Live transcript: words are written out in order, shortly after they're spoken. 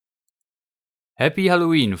Happy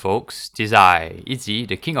Halloween, folks! 'Tis I, Izzy,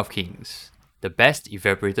 the King of Kings, the best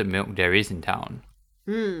evaporated milk there is in town.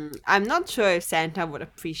 I'm not sure if Santa would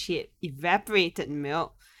appreciate evaporated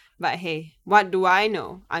milk, but hey, what do I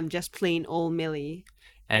know? I'm just plain old Millie.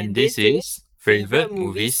 And this is Favorite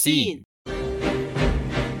Movie Scene.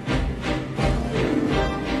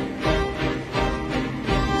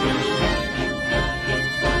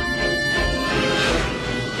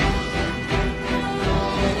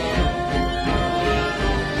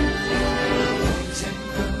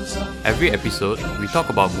 Every episode, we talk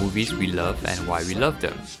about movies we love and why we love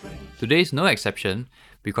them. Today is no exception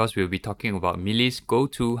because we'll be talking about Millie's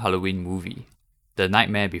go-to Halloween movie, The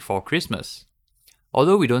Nightmare Before Christmas.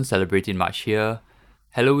 Although we don't celebrate it much here,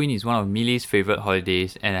 Halloween is one of Millie's favourite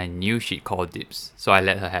holidays and I knew she'd call dibs, so I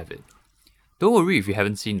let her have it. Don't worry if you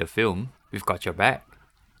haven't seen the film, we've got your back.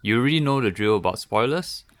 You already know the drill about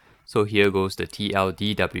spoilers, so here goes the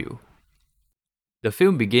TLDW. The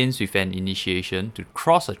film begins with an initiation to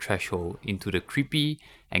cross a threshold into the creepy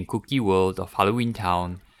and kooky world of Halloween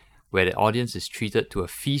Town, where the audience is treated to a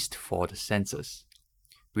feast for the senses.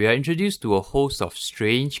 We are introduced to a host of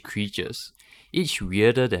strange creatures, each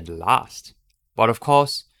weirder than the last. But of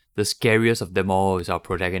course, the scariest of them all is our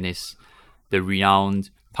protagonist, the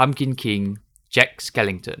renowned Pumpkin King, Jack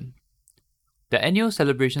Skellington. The annual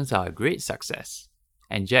celebrations are a great success,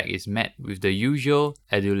 and Jack is met with the usual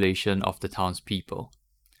adulation of the townspeople.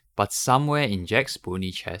 But somewhere in Jack's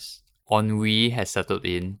pony chest, ennui has settled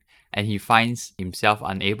in, and he finds himself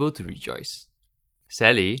unable to rejoice.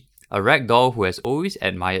 Sally, a rag doll who has always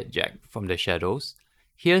admired Jack from the shadows,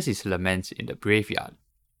 hears his laments in the graveyard.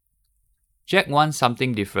 Jack wants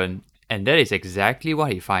something different, and that is exactly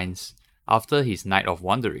what he finds after his night of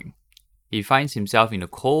wandering. He finds himself in a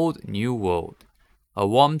cold new world, a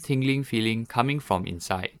warm tingling feeling coming from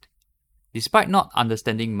inside. Despite not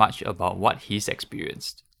understanding much about what he's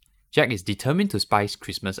experienced, Jack is determined to spice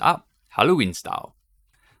Christmas up, Halloween style.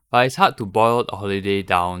 But it's hard to boil a holiday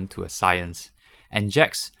down to a science, and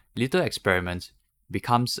Jack's little experiment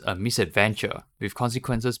becomes a misadventure with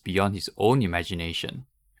consequences beyond his own imagination.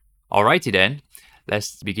 Alrighty then,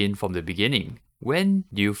 let's begin from the beginning. When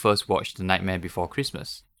did you first watch The Nightmare Before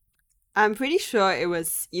Christmas? I'm pretty sure it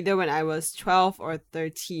was either when I was 12 or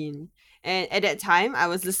 13. And at that time, I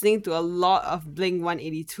was listening to a lot of Blink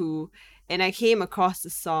 182, and I came across the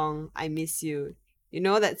song I Miss You. You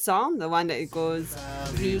know that song? The one that it goes,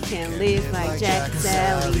 we can live like Jack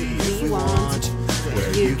Sally, we want,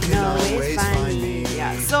 you can always find me.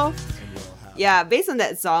 Yeah, based on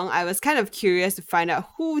that song, I was kind of curious to find out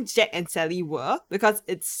who Jack and Sally were, because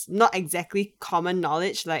it's not exactly common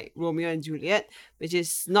knowledge like Romeo and Juliet, which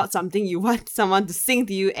is not something you want someone to sing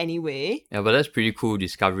to you anyway. Yeah, but that's pretty cool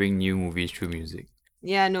discovering new movies through music.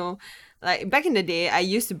 Yeah, no. Like back in the day, I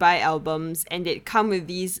used to buy albums and they'd come with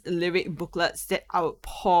these lyric booklets that I would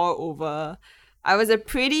pore over. I was a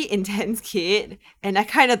pretty intense kid and I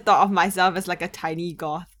kind of thought of myself as like a tiny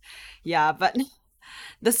goth. Yeah, but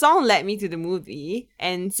the song led me to the movie,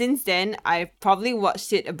 and since then, I've probably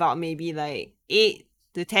watched it about maybe like 8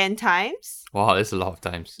 to 10 times. Wow, that's a lot of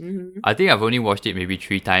times. I think I've only watched it maybe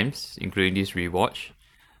 3 times, including this rewatch.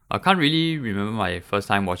 I can't really remember my first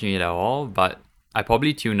time watching it at all, but I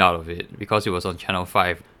probably tuned out of it because it was on Channel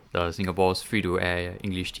 5, the Singapore's free-to-air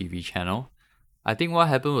English TV channel. I think what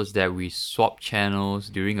happened was that we swapped channels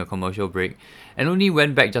during a commercial break and only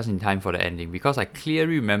went back just in time for the ending because I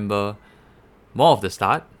clearly remember more of the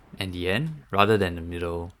start and the end rather than the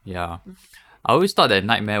middle. Yeah. I always thought that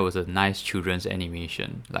Nightmare was a nice children's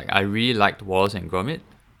animation. Like, I really liked Wallace and Gromit,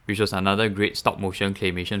 which was another great stop motion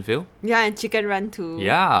claymation film. Yeah, and Chicken Run too.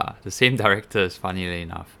 Yeah, the same directors, funnily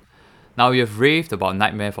enough. Now, you have raved about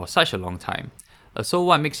Nightmare for such a long time. So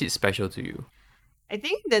what makes it special to you? I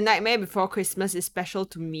think The Nightmare Before Christmas is special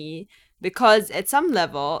to me because at some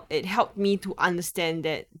level, it helped me to understand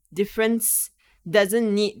that difference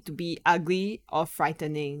doesn't need to be ugly or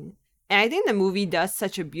frightening. And I think the movie does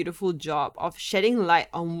such a beautiful job of shedding light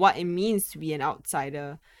on what it means to be an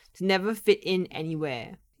outsider, to never fit in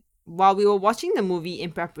anywhere. While we were watching the movie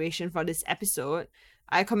in preparation for this episode,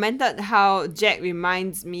 I commented how Jack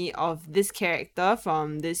reminds me of this character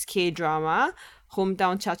from this K-drama,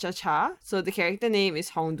 Hometown Cha-Cha-Cha. So the character name is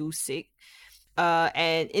Hong Do-sik.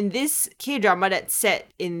 And in this K-drama that's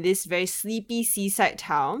set in this very sleepy seaside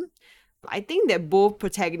town, I think that both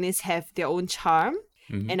protagonists have their own charm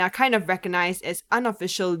and are kind of recognized as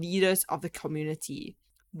unofficial leaders of the community.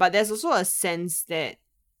 But there's also a sense that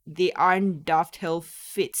they aren't dovetail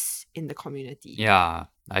fits in the community. Yeah,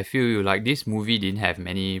 I feel like this movie didn't have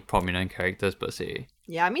many prominent characters per se.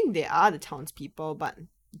 Yeah, I mean, they are the townspeople, but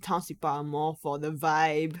the townspeople are more for the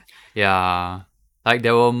vibe. Yeah, Like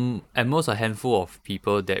there were at most a handful of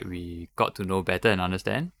people that we got to know better and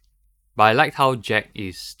understand. But I liked how Jack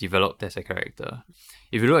is developed as a character.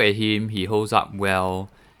 If you look at him, he holds up well,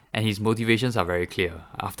 and his motivations are very clear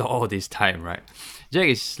after all this time, right? Jack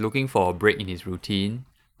is looking for a break in his routine.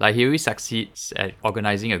 Like he always succeeds at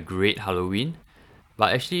organizing a great Halloween.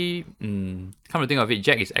 But actually, come to think of it,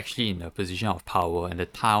 Jack is actually in a position of power, and the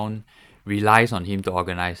town relies on him to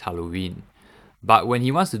organize Halloween. But when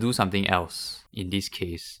he wants to do something else, in this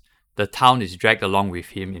case, the town is dragged along with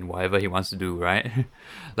him in whatever he wants to do, right?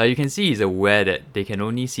 Like you can see he's aware that they can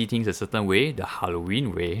only see things a certain way, the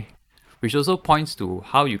Halloween way, which also points to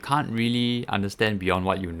how you can't really understand beyond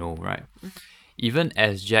what you know, right? Even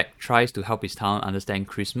as Jack tries to help his town understand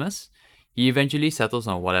Christmas, he eventually settles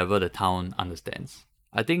on whatever the town understands.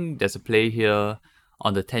 I think there's a play here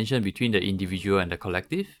on the tension between the individual and the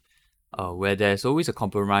collective, where there's always a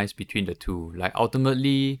compromise between the two. Like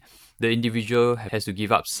ultimately, the individual has to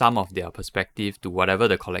give up some of their perspective to whatever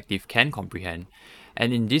the collective can comprehend.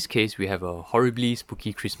 And in this case, we have a horribly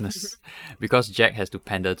spooky Christmas because Jack has to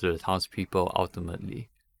pander to the townspeople ultimately.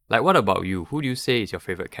 Like, what about you? Who do you say is your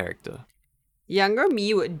favorite character? Younger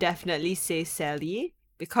me would definitely say Sally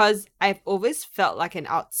because I've always felt like an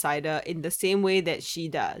outsider in the same way that she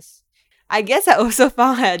does. I guess I also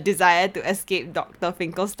found her desire to escape Dr.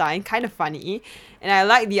 Finkelstein kind of funny, and I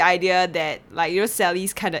like the idea that, like,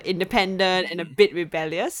 Sally's kind of independent and a bit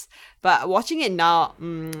rebellious. But watching it now,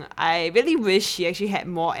 I really wish she actually had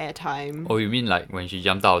more airtime. Oh, you mean like when she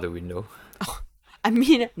jumped out of the window? I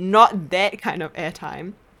mean, not that kind of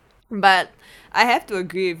airtime. But I have to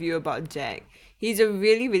agree with you about Jack. He's a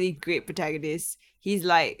really, really great protagonist. He's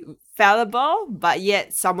like fallible, but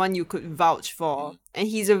yet someone you could vouch for. And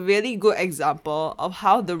he's a really good example of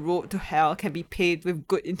how the road to hell can be paved with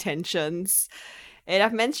good intentions. And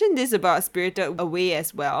I've mentioned this about Spirited Away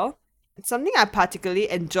as well. Something I particularly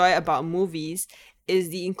enjoy about movies is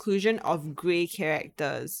the inclusion of grey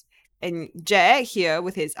characters. And Jack here,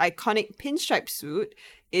 with his iconic pinstripe suit,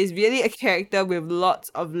 is really a character with lots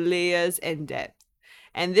of layers and depth.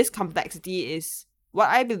 And this complexity is what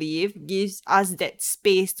I believe gives us that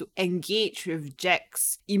space to engage with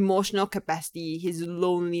Jack's emotional capacity, his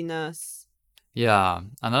loneliness. Yeah,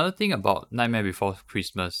 another thing about Nightmare Before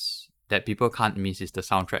Christmas that people can't miss is the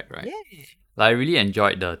soundtrack, right? Yeah. Like, I really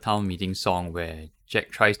enjoyed the town meeting song where Jack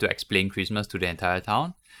tries to explain Christmas to the entire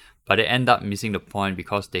town, but they end up missing the point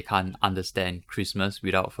because they can't understand Christmas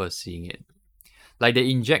without first seeing it. Like they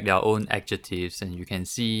inject their own adjectives, and you can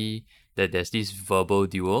see that there's this verbal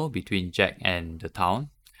duel between Jack and the town.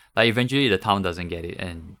 Like eventually the town doesn't get it,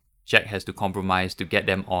 and Jack has to compromise to get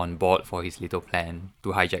them on board for his little plan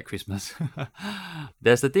to hijack Christmas.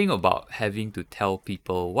 There's the thing about having to tell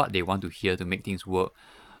people what they want to hear to make things work,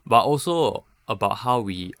 but also about how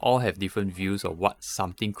we all have different views of what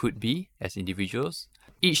something could be as individuals.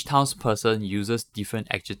 Each townsperson uses different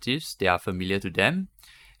adjectives that are familiar to them,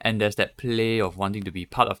 and there's that play of wanting to be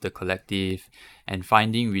part of the collective and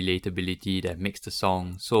finding relatability that makes the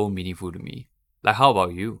song so meaningful to me. Like, how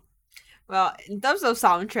about you? Well, in terms of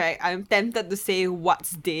soundtrack, I'm tempted to say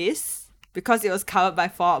What's This? Because it was covered by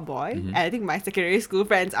Fall Out Boy. And I think my secondary school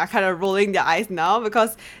friends are kind of rolling their eyes now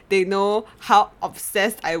because they know how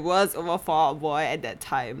obsessed I was over Fall Out Boy at that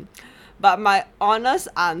time. But my honest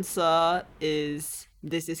answer is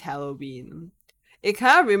This Is Halloween. It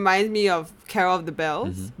kind of reminds me of Carol of the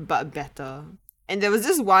Bells, but better. And there was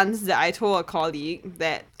this once that I told a colleague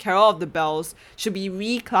that Carol of the Bells should be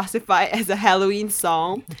reclassified as a Halloween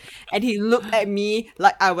song, and he looked at me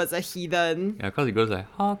like I was a heathen. Yeah, because it goes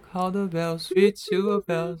like, hark how the bells, sweet silver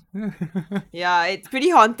bells. Yeah, it's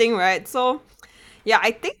pretty haunting, right? So, yeah,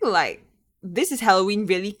 I think like This Is Halloween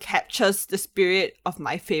really captures the spirit of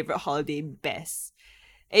my favorite holiday best.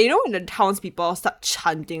 And you know when the townspeople start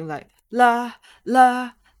chanting like la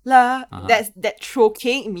la la, that's that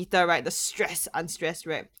trochaic meter, right? The stress unstressed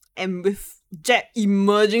rap, and with Jack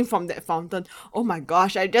emerging from that fountain, oh my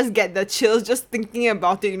gosh, I just get the chills just thinking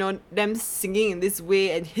about it. Them singing in this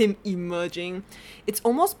way and him emerging. It's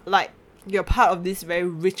almost like you're part of this very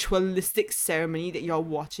ritualistic ceremony that you're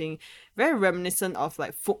watching, very reminiscent of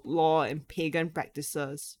like folklore and pagan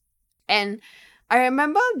practices. And I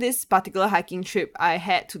remember this particular hiking trip I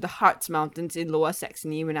had to the Harz Mountains in Lower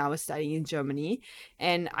Saxony when I was studying in Germany.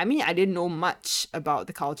 And I mean, I didn't know much about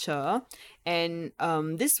the culture. And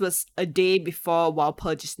this was a day before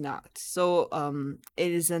Walpurgisnacht. So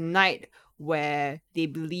it is a night where they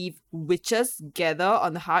believe witches gather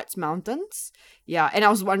on the Harz Mountains. Yeah, and I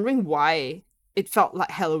was wondering why it felt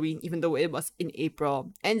like Halloween, even though it was in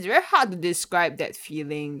April. And it's very hard to describe that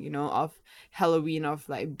feeling, of Halloween, of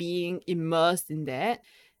like being immersed in that.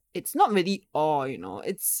 it's not really awe,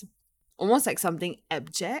 it's almost like something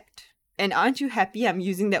abject. And aren't you happy I'm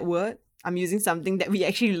using that word? I'm using something that we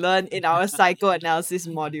actually learned in our psychoanalysis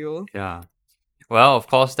module. Yeah. Well, of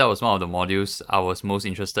course, that was one of the modules I was most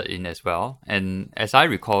interested in as well. And as I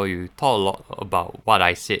recall, you taught a lot about what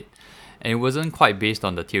I said. And it wasn't quite based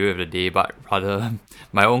on the theory of the day, but rather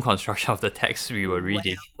my own construction of the text we were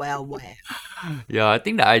reading. Well. Yeah, I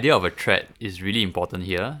think the idea of a threat is really important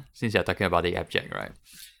here, since you're talking about the abject, right?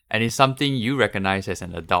 And it's something you recognize as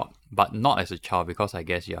an adult, but not as a child, because I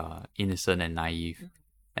guess you're innocent and naive.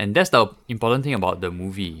 And that's the important thing about the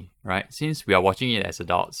movie, right? Since we are watching it as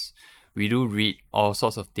adults, we do read all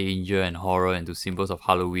sorts of danger and horror into symbols of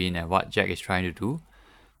Halloween and what Jack is trying to do.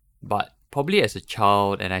 But probably as a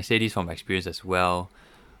child, and I say this from experience as well,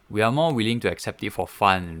 we are more willing to accept it for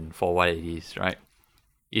fun and for what it is, right?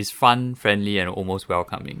 It's fun, friendly, and almost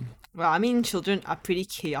welcoming. Well, I mean, children are pretty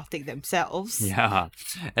chaotic themselves. Yeah.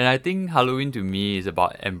 And I think Halloween to me is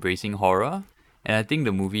about embracing horror, and I think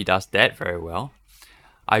the movie does that very well.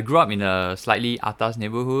 I grew up in a slightly atas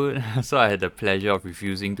neighborhood, so I had the pleasure of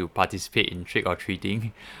refusing to participate in trick or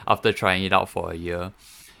treating after trying it out for a year.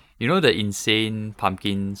 You know the insane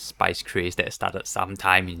pumpkin spice craze that started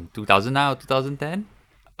sometime in 2009 or 2010?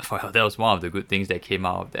 Well, that was one of the good things that came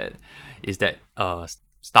out of that. Is that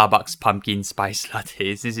Starbucks pumpkin spice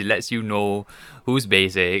latte, since it lets you know who's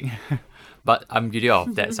basic. But I'm guilty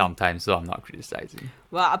of that sometimes, so I'm not criticizing.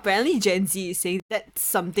 Well, apparently Gen Z is saying that's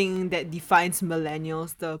something that defines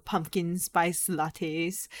millennials, the pumpkin spice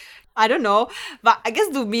lattes. I don't know, but I guess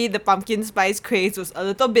to me, the pumpkin spice craze was a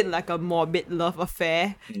little bit like a morbid love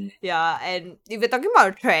affair. Yeah, and if you're talking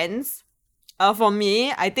about trends, for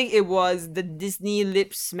me, I think it was the Disney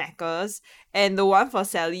lip smackers, and the one for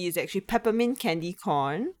Sally is actually peppermint candy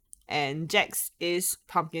corn, and Jack's is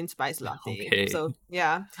pumpkin spice latte. Okay. So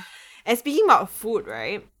yeah. And speaking about food,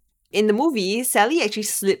 right? In the movie, Sally actually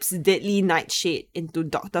slips deadly nightshade into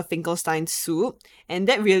Dr. Finkelstein's soup, and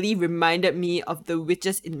that really reminded me of the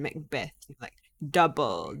witches in Macbeth. Like,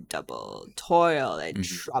 double, toil and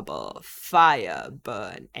trouble, fire,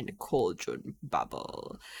 burn, and the cauldron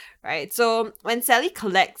bubble. Right? So, when Sally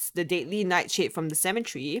collects the deadly nightshade from the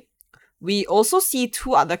cemetery, we also see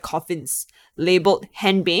two other coffins labeled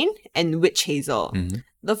henbane and witch hazel.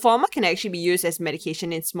 The former can actually be used as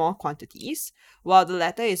medication in small quantities, while the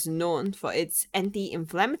latter is known for its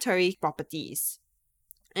anti-inflammatory properties.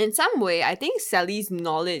 In some way, I think Sally's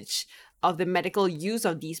knowledge of the medical use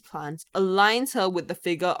of these plants aligns her with the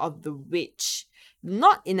figure of the witch.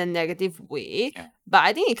 Not in a negative way, but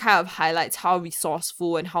I think it kind of highlights how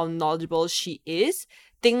resourceful and how knowledgeable she is.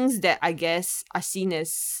 Things that I guess are seen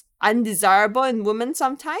as undesirable in women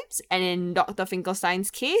sometimes, and in Dr.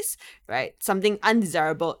 Finkelstein's case, right, something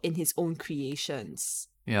undesirable in his own creations.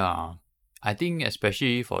 Yeah. I think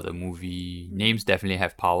especially for the movie, names definitely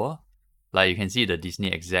have power. Like you can see the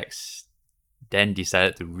Disney execs then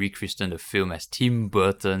decided to rechristen the film as Tim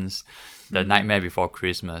Burton's The Nightmare Before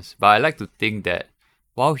Christmas. But I like to think that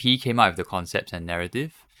while he came up with the concepts and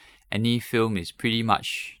narrative, any film is pretty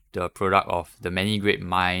much the product of the many great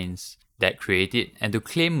minds that create it, and to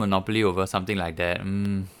claim monopoly over something like that,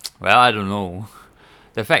 well, I don't know.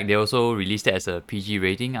 The fact they also released it as a PG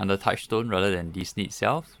rating under Touchstone rather than Disney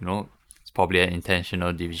itself, it's probably an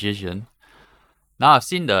intentional decision. Now I've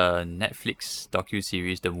seen the Netflix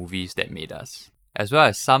docu-series The Movies That Made Us, as well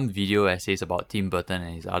as some video essays about Tim Burton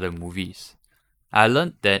and his other movies. I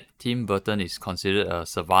learned that Tim Burton is considered a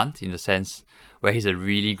savant in the sense where he's a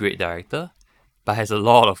really great director, but has a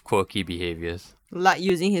lot of quirky behaviors. Like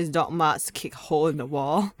using his dog Marts to kick a hole in the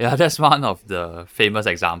wall. Yeah, that's one of the famous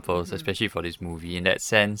examples, especially for this movie. In that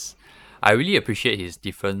sense, I really appreciate his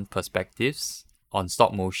different perspectives on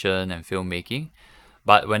stop motion and filmmaking.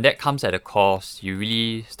 But when that comes at a cost, you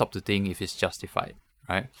really stop to think if it's justified,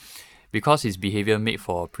 right? Because his behavior made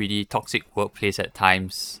for a pretty toxic workplace at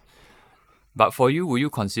times. But for you, would you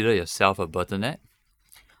consider yourself a Burtonette?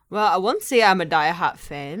 Well, I won't say I'm a diehard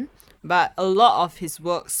fan, but a lot of his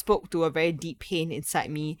work spoke to a very deep pain inside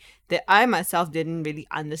me that I myself didn't really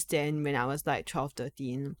understand when I was like 12,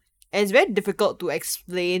 13. And it's very difficult to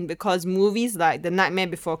explain because movies like The Nightmare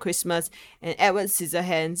Before Christmas and Edward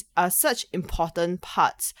Scissorhands are such important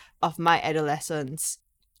parts of my adolescence.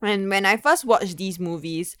 And when I first watched these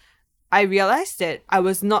movies, I realized that I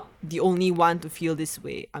was not the only one to feel this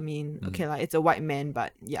way. I mean, okay, like it's a white man,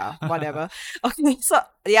 but yeah, whatever. Okay, so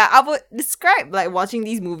yeah, I would describe like watching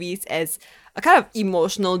these movies as a kind of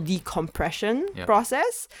emotional decompression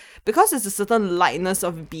process, because there's a certain lightness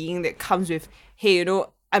of being that comes with, hey,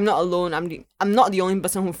 I'm not alone. I'm not the only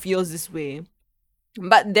person who feels this way.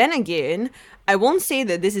 But then again, I won't say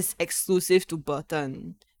that this is exclusive to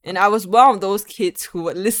Burton. And I was one of those kids who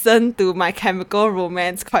would listen to My Chemical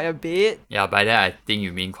Romance quite a bit. Yeah, by that I think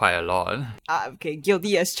you mean quite a lot. Okay,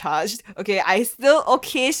 guilty as charged. Okay, I still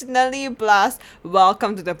occasionally blast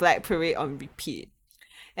Welcome to the Black Parade on repeat.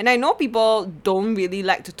 And I know people don't really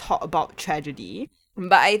like to talk about tragedy,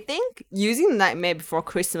 but I think using The Nightmare Before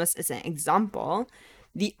Christmas as an example,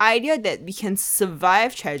 the idea that we can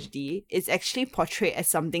survive tragedy is actually portrayed as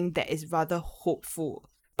something that is rather hopeful.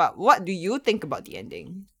 But what do you think about the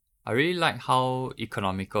ending? I really like how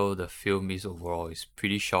economical the film is overall. It's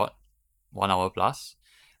pretty short, 1 hour plus.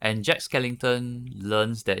 And Jack Skellington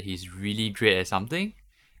learns that he's really great at something,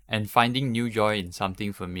 and finding new joy in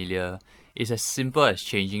something familiar is as simple as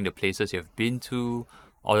changing the places you've been to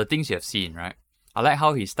or the things you have seen, right? I like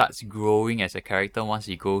how he starts growing as a character once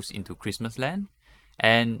he goes into Christmas land.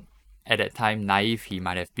 And at that time, naive he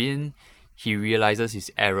might have been, he realizes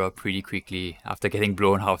his error pretty quickly after getting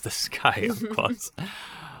blown out of the sky, of course.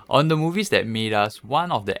 On the movies that made us,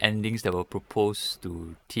 one of the endings that were proposed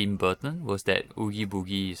to Tim Burton was that Oogie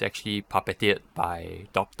Boogie is actually puppeteered by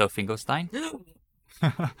Dr. Finkelstein.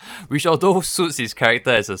 Which, although suits his character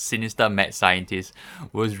as a sinister mad scientist,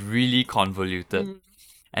 was really convoluted.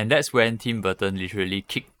 And that's when Tim Burton literally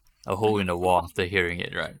kicked a hole in the wall after hearing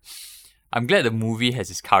it, right? I'm glad the movie has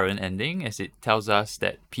its current ending, as it tells us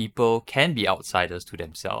that people can be outsiders to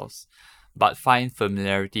themselves, but find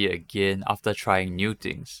familiarity again after trying new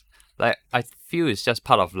things. Like, I feel it's just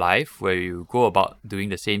part of life where you go about doing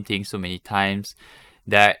the same thing so many times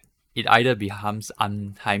that it either becomes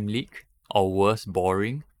untimely or worse,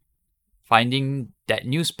 boring. Finding that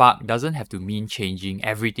new spark doesn't have to mean changing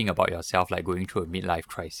everything about yourself, like going through a midlife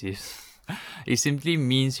crisis. It simply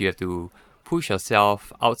means you have to push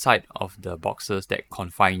yourself outside of the boxes that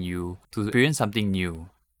confine you to experience something new.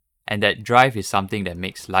 And that drive is something that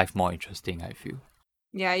makes life more interesting, I feel.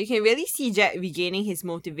 Yeah, you can really see Jack regaining his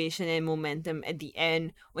motivation and momentum at the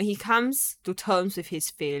end when he comes to terms with his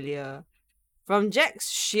failure. From Jack's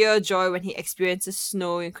sheer joy when he experiences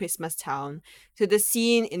snow in Christmas Town, to the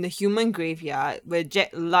scene in the human graveyard where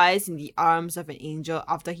Jack lies in the arms of an angel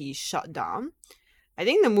after he is shot down, I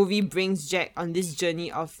think the movie brings Jack on this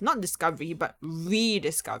journey of not discovery but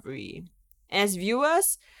rediscovery. As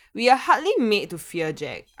viewers, we are hardly made to fear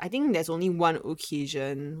Jack. I think there's only one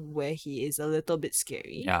occasion where he is a little bit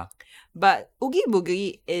scary. Yeah. But Oogie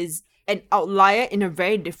Boogie is an outlier in a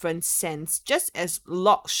very different sense, just as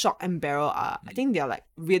Lock, Shock, and Barrel are. I think they're like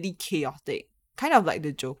really chaotic. Kind of like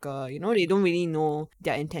the Joker, they don't really know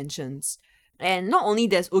their intentions. And not only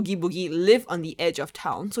does Oogie Boogie live on the edge of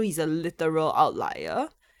town, so he's a literal outlier.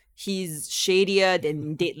 He's shadier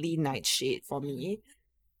than Deadly Nightshade for me.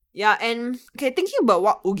 Yeah, and okay, thinking about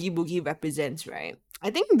what Oogie Boogie represents, right?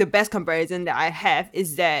 I think the best comparison that I have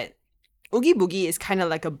is that Oogie Boogie is kind of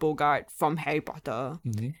like a Bogart from Harry Potter.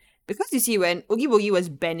 Mm-hmm. Because you see, when Oogie Boogie was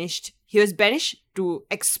banished, he was banished to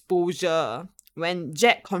exposure when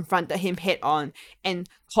Jack confronted him head on and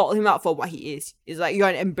called him out for what he is. It's like, you're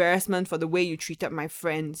an embarrassment for the way you treated my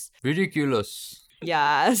friends. Ridiculous.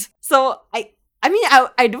 Yes. So I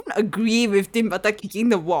don't agree with Tim Burton kicking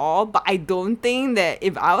the wall, but I don't think that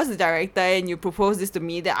if I was the director and you proposed this to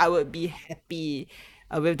me, that I would be happy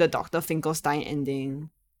with the Dr. Finkelstein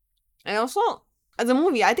ending. And also, as a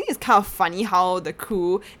movie, I think it's kind of funny how the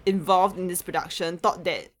crew involved in this production thought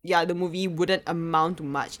that, the movie wouldn't amount to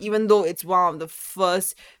much, even though it's one of the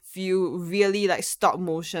first few really like stop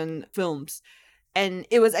motion films. And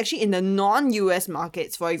it was actually in the non-US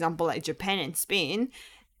markets, for example, like Japan and Spain,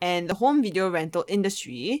 and the home video rental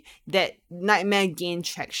industry, that Nightmare gained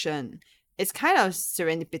traction. It's kind of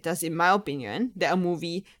serendipitous, in my opinion, that a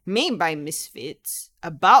movie made by misfits,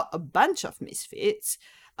 about a bunch of misfits,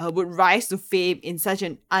 would rise to fame in such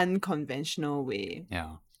an unconventional way.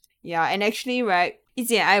 Yeah. Yeah, and actually, right,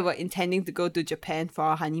 Izzy and I were intending to go to Japan for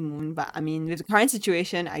our honeymoon, but I mean, with the current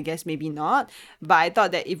situation, I guess maybe not. But I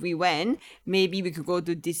thought that if we went, maybe we could go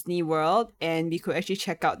to Disney World and we could actually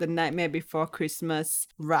check out the Nightmare Before Christmas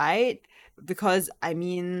ride. Because, I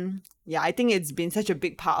mean, I think it's been such a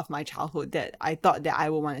big part of my childhood that I thought that I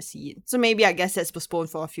would want to see it. So maybe I guess that's postponed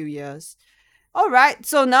for a few years. Alright,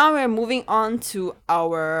 so now we're moving on to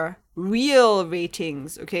our real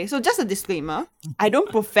ratings, okay? So just a disclaimer, I don't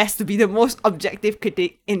profess to be the most objective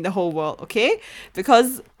critic in the whole world, okay?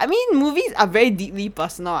 Because, I mean, movies are very deeply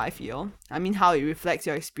personal, I feel. I mean, how it reflects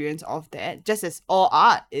your experience of that, just as all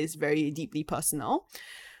art is very deeply personal.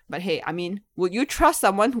 But hey, I mean, would you trust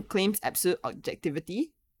someone who claims absolute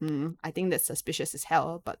objectivity? I think that's suspicious as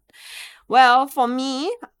hell, but... Well, for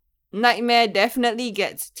me, Nightmare definitely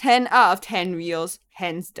gets 10 out of 10 reels,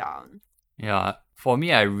 hands down. Yeah, For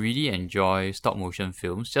me, I really enjoy stop motion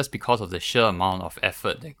films just because of the sheer amount of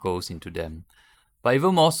effort that goes into them. But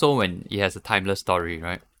even more so when it has a timeless story,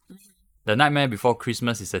 right? The Nightmare Before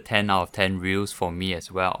Christmas is a 10 out of 10 reels for me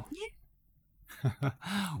as well.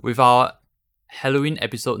 With our Halloween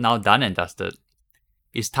episode now done and dusted,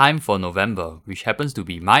 it's time for November, which happens to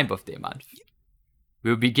be my birthday month.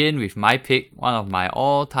 We'll begin with my pick, one of my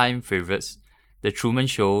all-time favorites, The Truman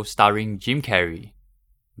Show starring Jim Carrey.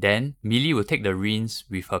 Then, Millie will take the reins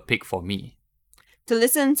with her pick for me. To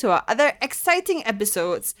listen to our other exciting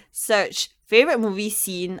episodes, search Favorite Movie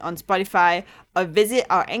Scene on Spotify or visit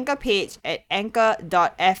our Anchor page at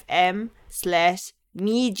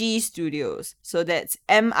anchor.fm/MIJI Studios. So that's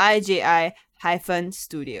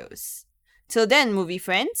MIJI-studios. Till then, movie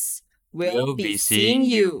friends, we'll be seeing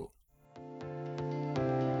you.